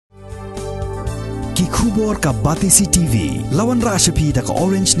ki khubor ka Batisi TV. Lawan Rashapi da ka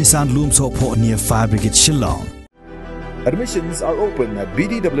Orange Nissan Loom so po near Fire Brigade Shillong. Admissions are open at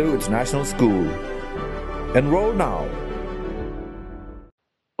BDW International School. Enroll now.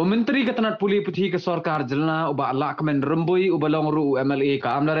 Menteri Ketanat Puli Putih ke Sarkar Jelna uba Lahkmen Rymbui ubalong ru MLA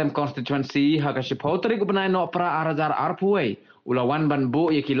ka Amlarem constituency haka shipoteri ubenai no pra arajar arpuai ulawan ban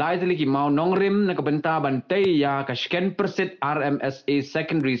bu ye kilai teli ki mau nongrim na kebenta bantai ya ka sken persit RMSA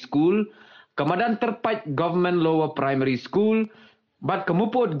secondary school kamadan terpait government lower primary school bat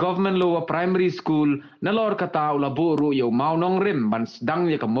kemuput government lower primary school nalor kata ula bu ru ye mau nongrim ban sedang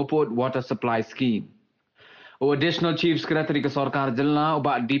ye kemuput water supply scheme. Additional Chief Secretary ke Sarkar Jelna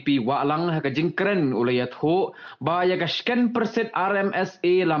uba DP Walang haka jingkren ulayat ho ba ya ka sken persit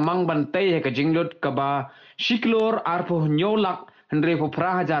RMSA lamang bantai haka jinglut ka ba shiklor arpo nyolak hendre po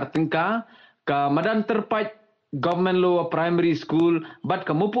prahajar tingka ka madan terpait government lower primary school bat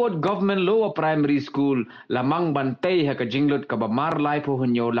ka mupot government lower primary school lamang bantai haka jinglut ka ba marlai po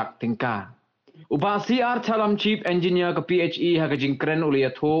nyolak tingka. Uba CR Chalam Chief Engineer ke PHE haka jingkren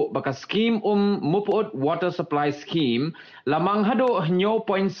uliat ho baka scheme muput water supply scheme lamang hado nyo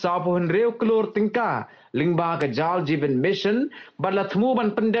point sapon reu kelur tingka lingba ke jal jiven mission bad latmu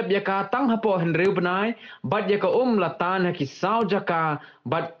ban pendep yaka tang hapo henreu benai bad yaka latan haki sau jaka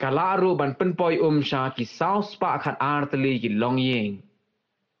bad kalaru ban penpoi sha ki sau spa khat arteli ki longyeng.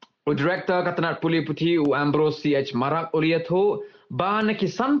 Director Ketanat Puli Putih Ambrose CH Marak uliat ho ba na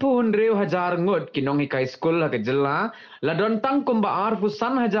kisan po hundreu hajar ngut kinong hikai school haka jela ladon tang kumba arfu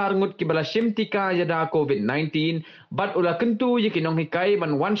san hajar ngut ki bala shim tika yada COVID-19 bat ula kentu ye kinong hikai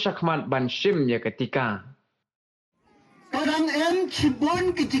ban wan shakmat ban shim ya ketika. Kadang em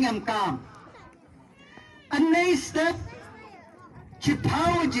cibon kicingam kam. Anai step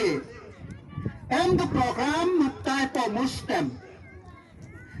cipau je. Em the program tai po Mustem.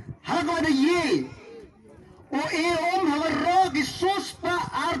 Haga ada ye. O hagar ki sos pa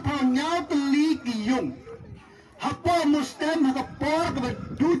arpa nyau teli ki yung. Hapo Mustem haga por ka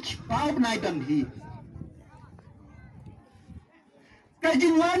duch pau nai dan hi.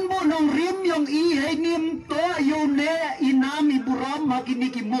 Kajingwan mo nong rim yung i hay nim to yung ne inam iburam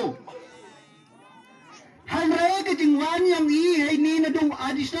makini ki mo. Hanre kajingwan yung i hay ni na dong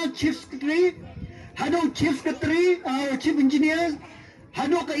additional chief secretary, hadong chief secretary, chief engineer,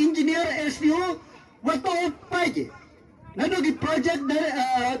 hadong ka engineer SDO, wato paje. Nado ki project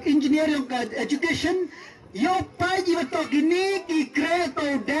engineer yung education, yung paje wato kini ki kreto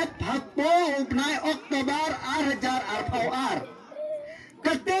dep hapo upnay Oktober arhajar arpaw ar.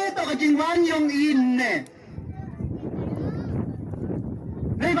 Kate to kajingwan yung inne.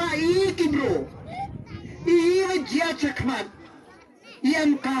 Reba ki bro. Wajia chakmat.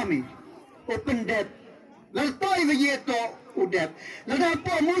 Iam kami. Open dep. Laltoy wajeto udep.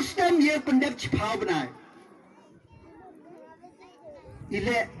 Ladapo Mustem ye pendep cipaw benay.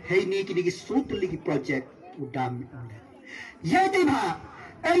 Ile hey ni kini ki sutuli ki project udam. Yadi ba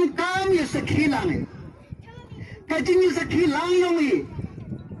en kam ye sakhilang. Kajing ye sakhilang yung i.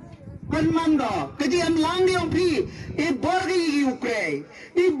 Panmando kaji am lang yung pi e borgi ki ukre.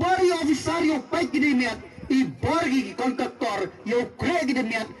 E borgi officer yung pai ki demiat. E borgi ki kontraktor yung ukre ki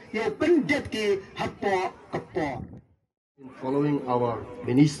demiat. Yung pendep ki hapo kapo. Following our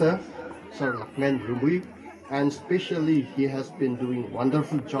minister, Sir Lahkmen Rymbui, and especially he has been doing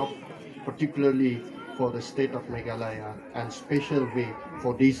wonderful job, particularly for the state of Meghalaya and special way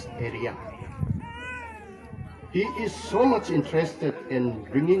for this area. He is so much interested in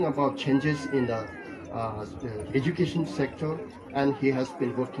bringing about changes in the education sector, and he has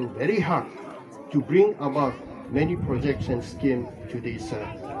been working very hard to bring about many projects and schemes to this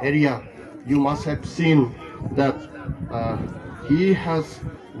area. You must have seen that he has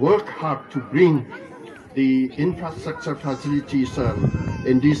worked hard to bring the infrastructure facilities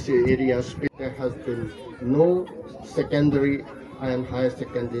in these areas. There has been no secondary and higher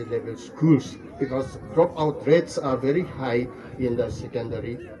secondary level schools because dropout rates are very high in the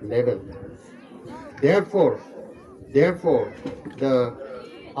secondary level. Therefore,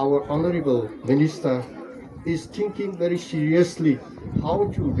 our honorable minister is thinking very seriously how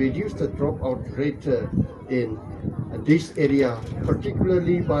to reduce the dropout rate in this area,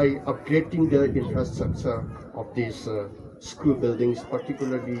 particularly by upgrading the infrastructure of these school buildings,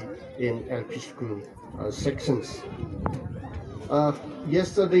 particularly in LP school sections.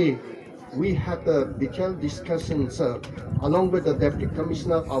 Yesterday, we had detailed discussions along with the Deputy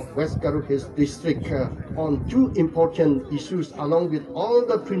Commissioner of West Garu Hills District on two important issues, along with all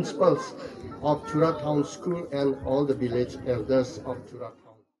the principals of Tura Town School and all the village elders of Tura Town.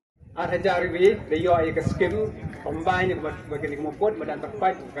 Arhajar the yo ay skim combine with the mopot madan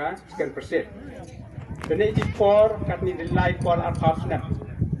terpait ka skin percent. Tadi di por kat ni delay por arkhaf snap.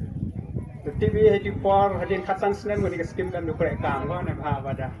 TV di por hadin khasan snap ngoni skim kan dukre kang wa na bha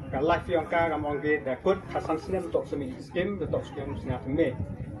wada ka life yang ka gamong ge da kut khasan snap tok semi skim tok skim snap me.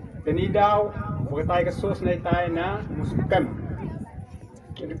 Tani daw bukai ka sos nai tai na Mustem.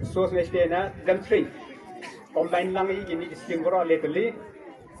 Ini ka sos nai ste na dan free. Combine lang ini skim ro lately.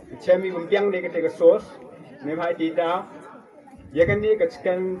 Chemi bumpiang ni ka te ka sos. Me bhai di daw. Ya kan ni ka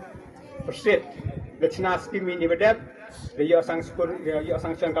skim persit. Lechna skim ini bedap. Dia sang skul dia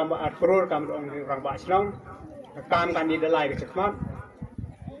sang chen kam at kror kam rang ba chnong. Kam kan ni dalai ka chakmat.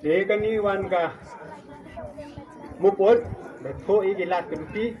 Dia kan ni wan ka mupot. Betul ini lat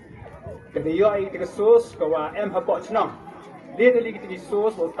kunti. Kedia ini tiga sos kawa em hapok chnong. Dia tadi kita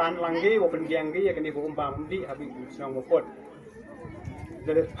sos tan langgi wo pengiang gi ya kan ni bo umpam di habis chnong mupot.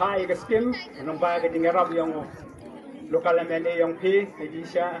 Jadi pai ke skim nombor ke dingarap yang lokal MLA yang pi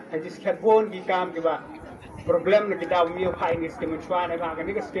haji skatbon gi kam ke ba problem na kita mi pai ni skim chwa na ba kan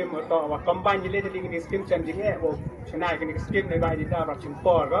ni skim to wa combine le tadi ni skim chan jing e wo chana ke ni skim na ba di ta ba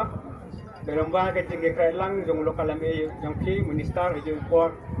chimpor ga dalam ba ke ting ke lang jong lokal MLA yang pi minister haji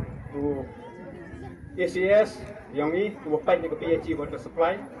por tu ACS yang ni wo pai ni ke PHG water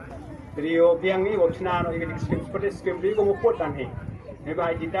supply jadi yo biang ni wo chana no ke skim seperti skim di ko mo pot tan he ne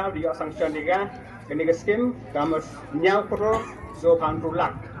ba di ta di sanction ni ga ke ni skim kamus nyau pro so pan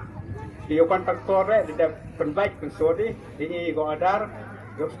rulak dia kontraktor dia penbaik pensori ini go adar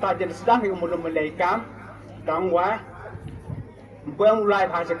go stajen sedang yang mulai melaikam tangwa buang mulai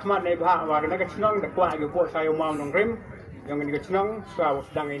bahasa kemat nei bah wa na ka chnong da kwa ge po sayo mau nong rim yang ni ka chnong sa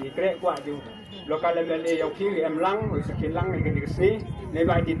sedang ini krek kwa ju lokal MLA yang ki em lang wi sekin lang ni ka sni nei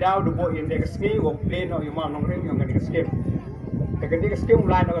ba di daw do bo in de ka sni wo pleno yo mau nong rim yang ni ka skim ka ni ka skim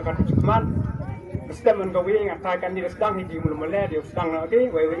mulai na ka kemat Mustem untuk wing atakan di sedang hiji mulai dia sedang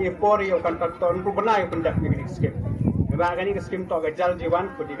nanti, we impori yang kontraktor pun pernah yang pendak ni skim. Bahkan ini skim to gajal jiwan,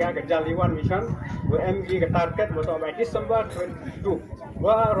 ketika gajal jiwan mission, WMG ke target betul by December 22.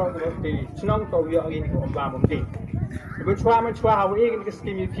 Wah orang mesti senang to dia ini ko amba mesti. Mencuba hawi ini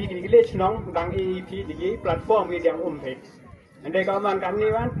skim EP ini le senang tentang EP di platform yang page. Andai kau man kami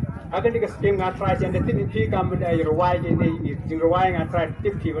kan, akan di skim ngatrai jadi EP kami dari ruai ini, di ruai ngatrai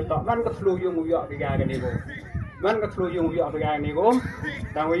tip betul. Man ketelu yung uyok tiga ni go. Man ketelu yung uyok tiga ni go.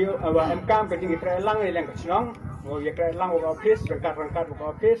 Dan uyok awak MKM ketinggi trelang ni yang kesenang. Oh ya trelang buka office, rangkat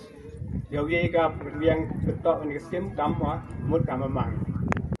buka office. Ya uyok yang betul ni skim kamu mud kamu mang.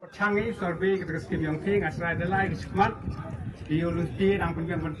 Percanggih survei kita skim yang king asrai delai kismat. Diuluti dan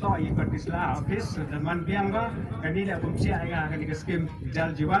penjual bentuk ikut Islam office zaman biang ba kini dah bumsia ya kini ke skim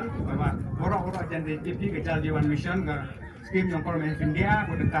gejal jiwan bahwa orang-orang jadi TV gejal jiwan mission ke skim yang Parlimen India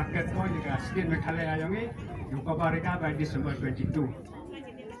pada target ko juga skim Meghalaya yang ini juga barika by December 22.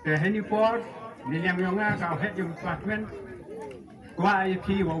 Ke heni port niliang yonga kau head yung department gua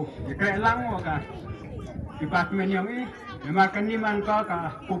IP wow kerelang wa department yang ini memang kini man ka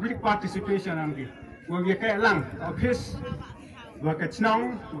public participation angki wa kerelang office Wakat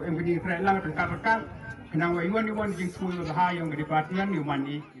senang, MPD Frelang tengkar-tengkar, kenang iwan jing school bahayang ke department iwan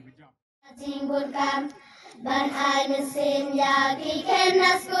ni. Jingbunkan, ban ai mesin ya kiken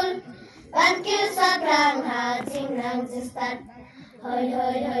na school, ban kil sabrang ha jingrang jistat, hoi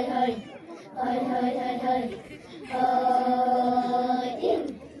hoi hoi hoi, hoi hoi hoi hoi, hoi.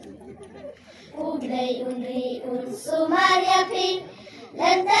 Uglay unri unsumaria pi,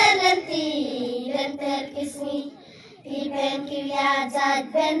 lenter kismi. Pipen kiya jad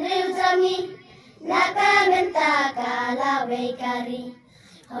ben riu jami naka menta kala wei kari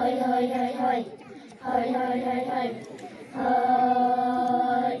hoi hoi hoi hoi hoi hoi hoi hoi hoi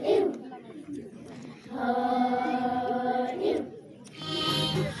hoi